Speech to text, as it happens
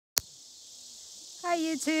Hi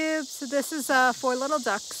YouTube, so this is Four Little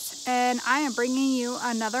Ducks and I am bringing you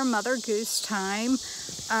another Mother Goose Time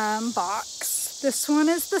box. This one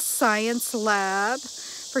is the science lab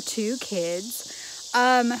for 2 kids.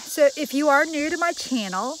 So if you are new to my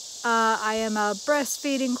channel, I am a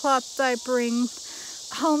breastfeeding, cloth diapering,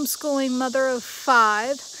 homeschooling mother of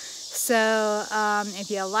 5. So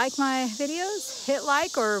if you like my videos, hit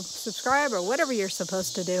like or subscribe or whatever you're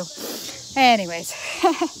supposed to do. Anyways.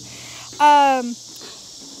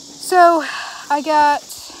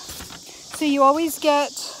 So you always get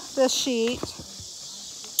this sheet,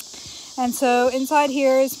 and so inside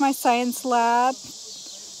here is my science lab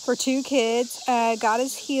for 2 kids. God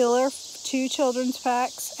is Healer, 2 children's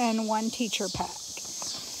packs, and 1 teacher pack.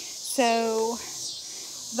 So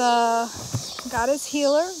the God is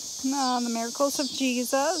Healer, the miracles of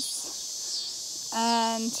Jesus,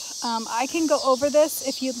 and I can go over this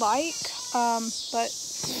if you'd like,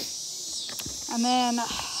 and then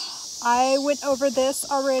I went over this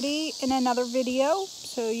already in another video,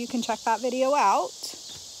 so you can check that video out.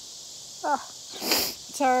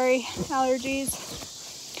 Sorry, allergies.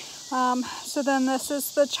 So then this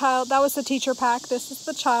is the child, that was the teacher pack, this is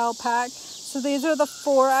the child pack. So these are the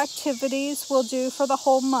 4 activities we'll do for the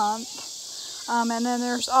whole month. And then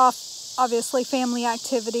there's obviously family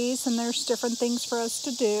activities, and there's different things for us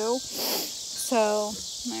to do. So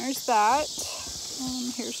there's that.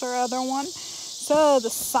 Here's our other one. So the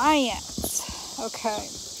science. Okay.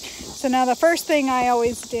 So now the first thing I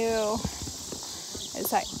always do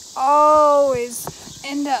is I always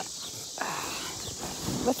end up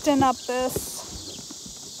lifting up this.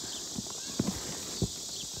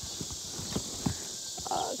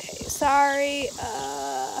 Okay, sorry.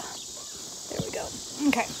 There we go.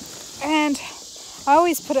 Okay. And I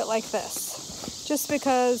always put it like this, just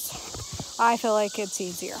because I feel like it's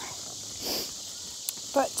easier.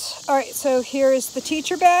 But, alright, so here is the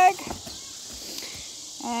teacher bag,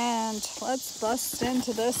 and let's bust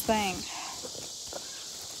into this thing.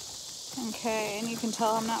 Okay, and you can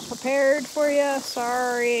tell I'm not prepared for you,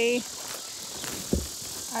 sorry.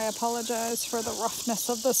 I apologize for the roughness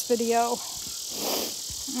of this video.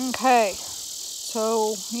 Okay,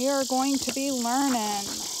 so we are going to be learning.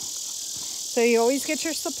 So you always get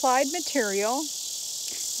your supplied material,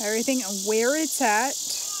 everything and where it's at.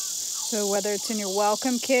 So whether it's in your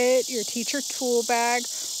welcome kit, your teacher tool bag,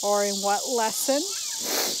 or in what lesson.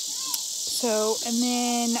 So, and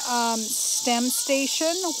then STEM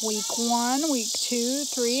station, week 1, week 2,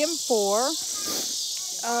 3, and 4.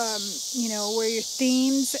 You know, where your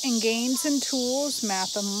themes and games and tools,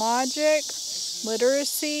 math and logic,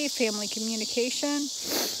 literacy, family communication,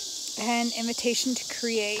 and invitation to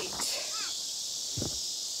create.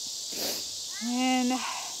 And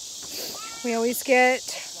we always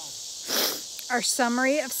get our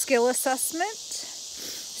summary of skill assessment,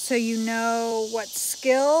 so you know what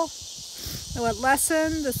skill, what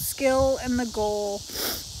lesson, the skill, and the goal,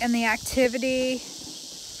 and the activity,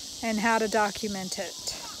 and how to document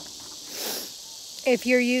it. If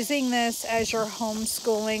you're using this as your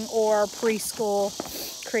homeschooling or preschool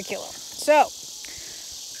curriculum. So,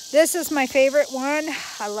 this is my favorite one.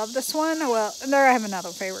 I love this one. Well, there I have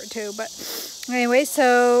another favorite too, but anyway,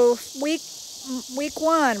 so week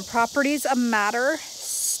 1, properties of matter,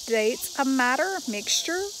 states of matter,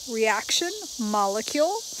 mixture, reaction,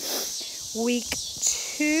 molecule. Week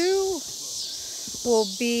 2 will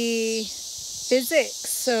be physics,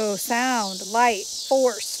 so sound, light,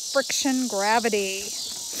 force, friction, gravity.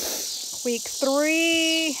 Week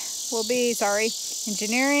 3 will be,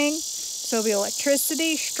 engineering, so it'll be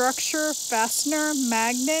electricity, structure, fastener,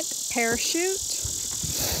 magnet, parachute.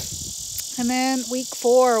 And then week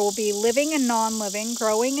 4 will be living and non-living,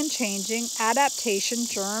 growing and changing, adaptation,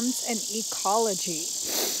 germs, and ecology.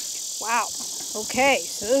 Wow. Okay,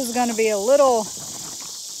 so this is going to be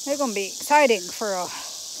it's going to be exciting for a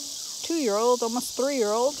 2-year-old, almost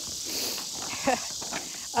 3-year-old.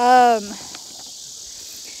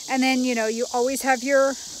 And then, you know, you always have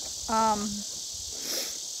your,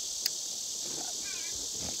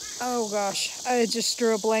 oh gosh, I just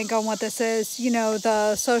drew a blank on what this is. You know,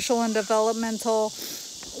 the social and developmental,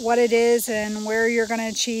 what it is and where you're going to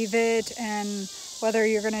achieve it, and whether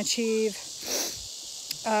you're going to achieve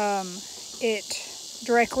it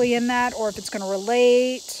directly in that, or if it's going to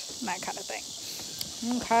relate, and that kind of thing.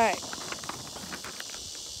 Okay.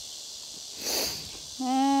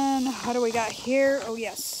 And what do we got here? Oh,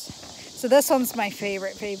 yes. So this one's my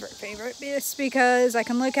favorite. It's because I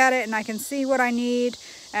can look at it and I can see what I need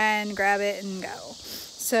and grab it and go.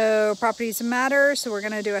 So properties of matter. So we're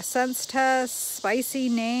going to do a sense test, spicy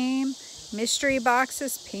name, mystery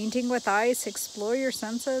boxes, painting with ice, explore your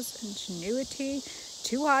senses, ingenuity,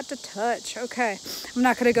 too hot to touch. Okay, I'm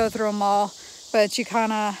not going to go through them all, but you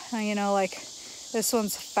kind of, you know, like this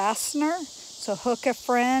one's fastener. So hook a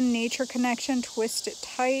friend, nature connection, twist it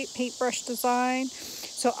tight, paintbrush design.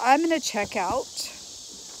 So I'm going to check out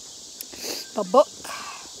the book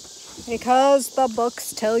because the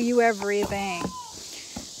books tell you everything.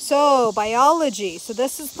 So biology. So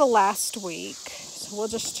this is the last week. So we'll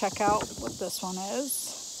just check out what this one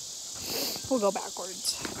is. We'll go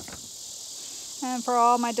backwards. And for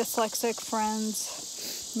all my dyslexic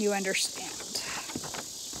friends, you understand.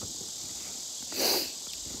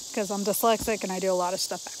 Because I'm dyslexic and I do a lot of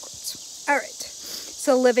stuff backwards. All right.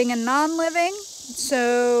 So living and non-living.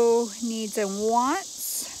 So needs and wants.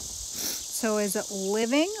 So is it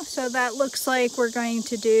living? So that looks like we're going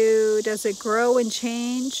to do, does it grow and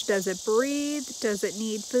change? Does it breathe? Does it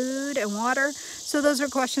need food and water? So those are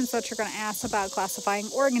questions that you're going to ask about classifying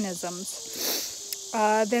organisms.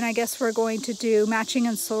 Then I guess we're going to do matching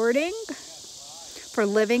and sorting for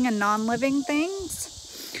living and non-living things.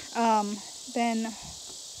 Then,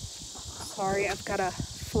 sorry, I've got a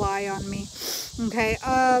fly on me. Okay,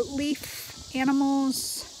 leaf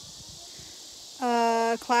animals.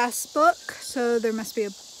 Class book, so there must be a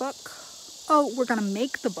book. Oh, we're gonna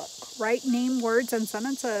make the book, right? Name words and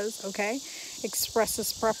sentences. Okay,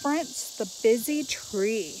 expresses preference. The busy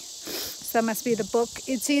tree, so that must be the book.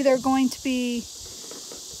 It's either going to be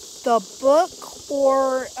the book,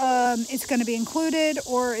 or it's going to be included,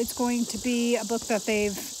 or it's going to be a book that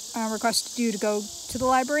they've requested you to go to the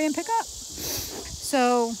library and pick up.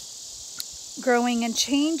 So growing and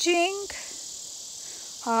changing.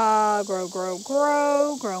 Grow,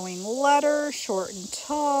 growing letter, short and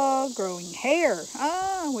tall, growing hair.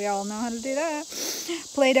 We all know how to do that.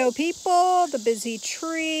 Play-Doh people, the busy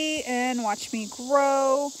tree, and watch me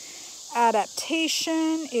grow.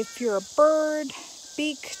 Adaptation, if you're a bird,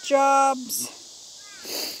 beak jobs.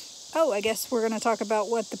 Oh, I guess we're going to talk about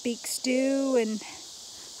what the beaks do and,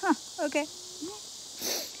 okay.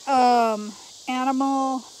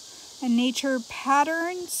 Animal and nature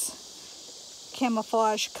patterns.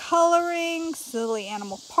 Camouflage coloring, silly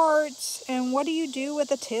animal parts, and what do you do with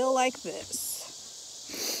a tail like this?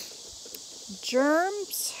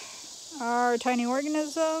 Germs are tiny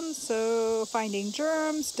organisms, so finding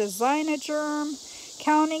germs, design a germ,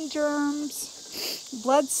 counting germs,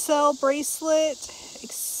 blood cell bracelet,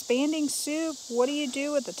 expanding soup, what do you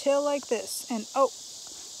do with a tail like this? And oh,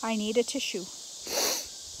 I need a tissue.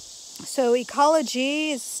 So ecology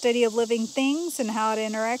is the study of living things and how it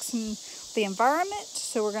interacts in the environment.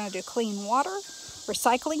 So we're going to do clean water,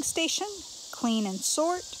 recycling station, clean and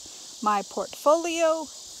sort, my portfolio,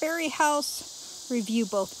 fairy house, review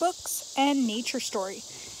both books, and nature story.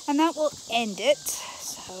 And that will end it.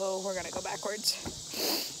 So we're going to go backwards.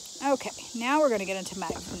 Okay, now we're going to get into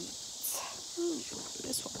magnets. Ooh,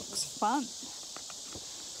 this one looks fun.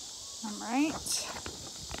 All right.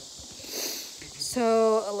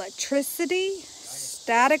 So electricity,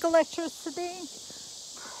 static electricity,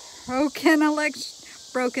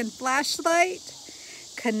 broken flashlight,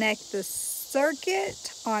 connect the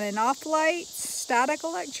circuit, on and off lights, static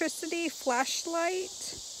electricity, flashlight.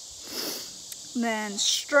 Then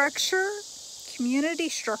structure, community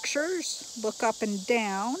structures, look up and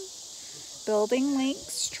down, building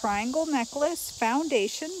links, triangle necklace,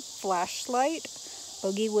 foundation, flashlight,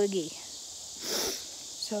 boogie woogie.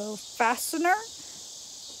 So fastener,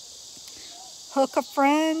 hook a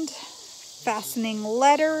friend, fastening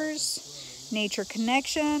letters, nature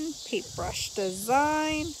connection, paintbrush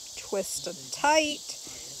design, twist it tight,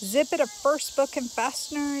 zip it a first book and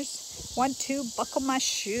fasteners, 1, 2, buckle my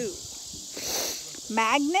shoe.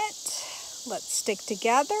 Magnet, let's stick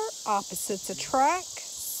together, opposites attract,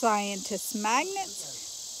 scientist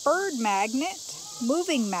magnets, bird magnet,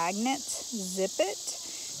 moving magnets, zip it,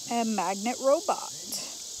 and magnet robot.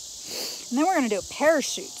 And then we're going to do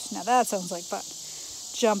parachutes. Now that sounds like fun.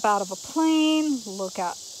 Jump out of a plane, look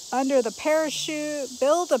out under the parachute,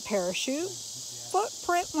 build a parachute,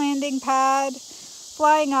 footprint landing pad,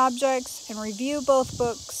 flying objects, and review both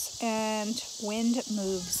books, and wind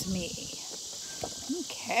moves me.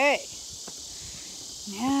 Okay.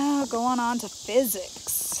 Now going on to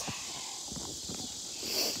physics.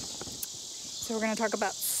 So we're going to talk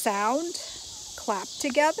about sound, clap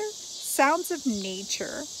together, sounds of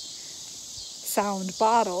nature, sound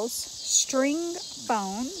bottles, string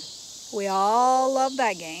phone, we all love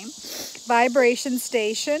that game, vibration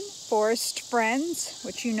station, forest friends,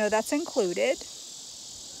 which you know that's included,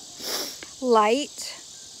 light,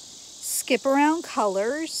 skip around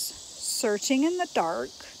colors, searching in the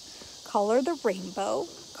dark, color the rainbow,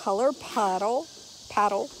 color paddle,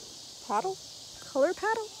 color paddle,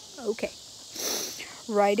 okay.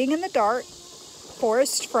 Writing in the dark,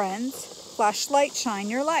 forest friends, flashlight, shine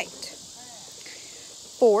your light.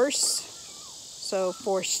 Force, so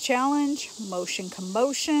force challenge, motion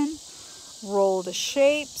commotion, roll the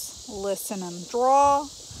shapes, listen and draw.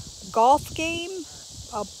 Golf game,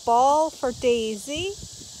 a ball for Daisy,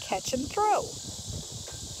 catch and throw.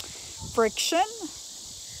 Friction,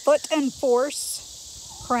 foot and force,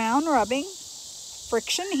 crown rubbing,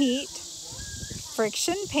 friction heat,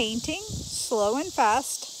 friction painting, slow and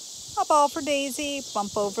fast, a ball for Daisy,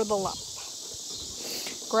 bump over the lump.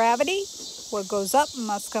 Gravity, what goes up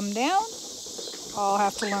must come down. I'll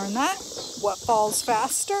have to learn that. What falls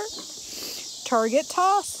faster? Target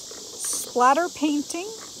toss, splatter painting.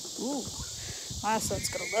 Ooh, my son's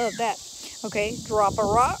gonna love that. Okay, drop a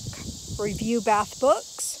rock, review bath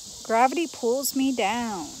books, gravity pulls me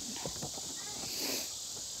down.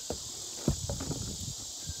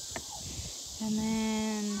 And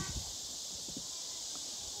then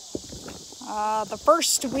the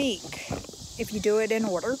first week, if you do it in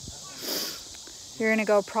order, you're gonna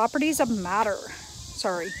go properties of matter.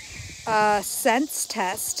 Sense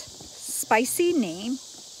test, spicy name.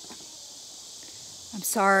 I'm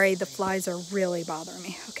sorry, the flies are really bothering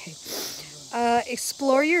me. Okay.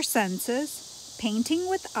 Explore your senses, painting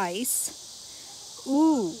with ice.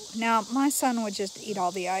 Ooh, now my son would just eat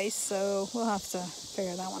all the ice, so we'll have to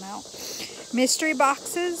figure that one out. Mystery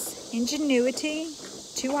boxes, ingenuity,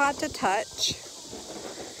 too hot to touch.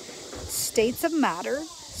 States of matter,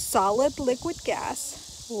 solid, liquid,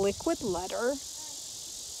 gas, liquid letter,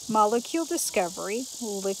 molecule discovery,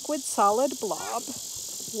 liquid, solid, blob,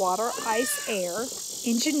 water, ice, air,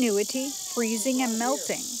 ingenuity, freezing and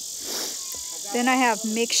melting. Then I have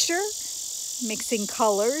mixture, mixing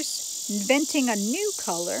colors, inventing a new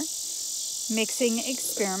color, mixing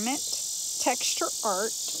experiment, texture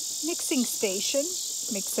art, mixing station,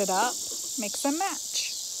 mix it up, mix and match.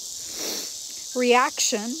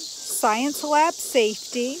 Reaction, science lab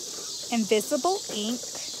safety, invisible ink,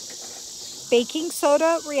 baking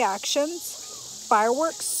soda reactions,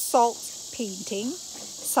 fireworks salt painting,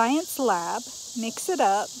 science lab, mix it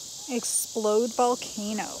up, explode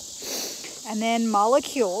volcano. And then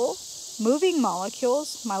molecule, moving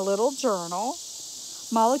molecules, my little journal,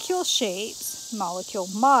 molecule shapes, molecule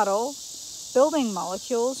model, building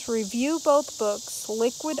molecules, review both books,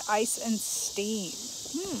 liquid, ice, and steam.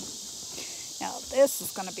 Now this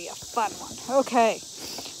is going to be a fun one. Okay,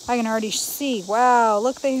 I can already see. Wow,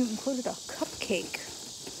 look, they included a cupcake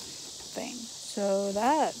thing. So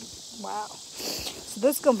that, wow. So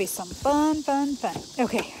this is going to be some fun.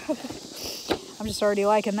 Okay, I'm just already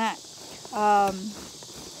liking that.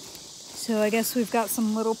 So I guess we've got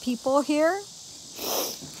some little people here.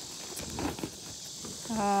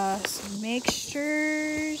 Some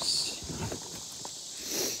mixtures.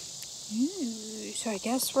 So I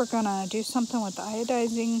guess we're gonna do something with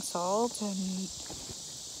iodizing salt, and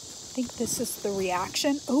I think this is the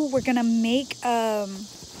reaction. Oh, we're gonna make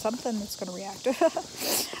something that's gonna react.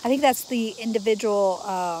 I think that's the individual,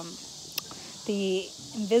 the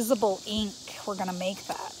invisible ink. We're gonna make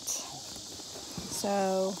that.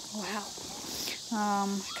 So wow,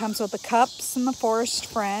 it comes with the cups and the forest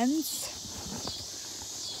friends,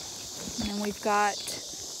 and then we've got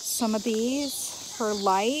some of these for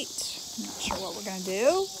light. I'm not sure what we're going to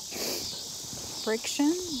do.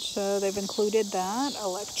 Friction, so they've included that.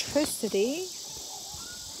 Electricity.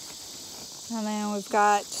 And then we've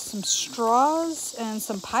got some straws and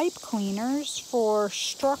some pipe cleaners for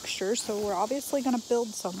structure. So we're obviously going to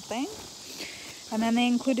build something. And then they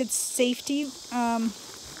included safety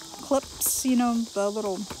clips, you know, the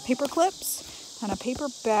little paper clips, and a paper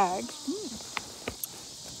bag.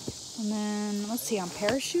 And then, let's see, on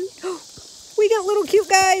parachute. We got little cute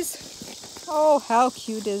guys. Oh, how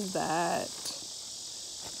cute is that?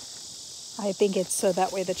 I think it's so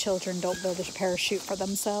that way the children don't build a parachute for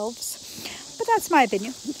themselves. But that's my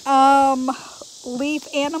opinion. Leaf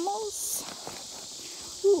animals.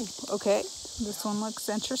 Ooh, okay. This one looks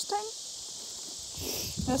interesting.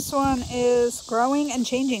 This one is growing and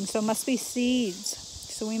changing, so it must be seeds.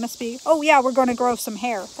 So we must be, oh yeah, we're going to grow some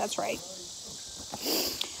hair. That's right.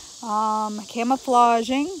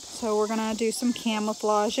 Camouflaging. So we're going to do some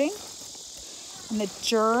camouflaging. And the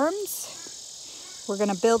germs. We're going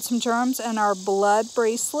to build some germs and our blood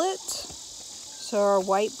bracelet. So our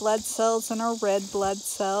white blood cells and our red blood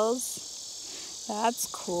cells. That's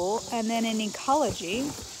cool. And then in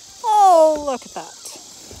ecology. Oh, look at that.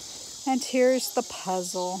 And here's the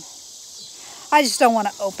puzzle. I just don't want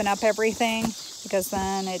to open up everything because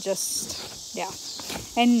then it just, yeah.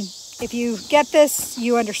 And If you get this,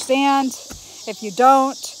 you understand. If you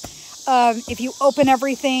don't, if you open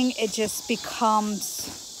everything, it just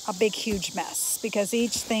becomes a big, huge mess because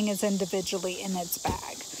each thing is individually in its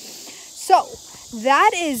bag. So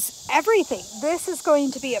that is everything. This is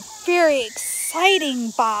going to be a very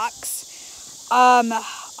exciting box.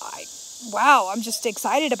 Wow, I'm just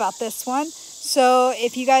excited about this one. So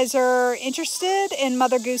if you guys are interested in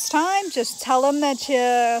Mother Goose Time, just tell them that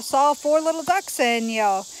you saw 4 little ducks, and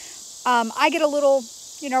I get a little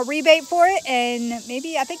rebate for it, and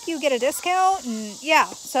maybe I think you get a discount, and yeah,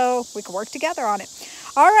 so we can work together on it.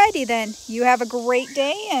 Alrighty then, you have a great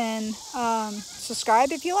day, and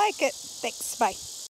subscribe if you like it. Thanks, bye.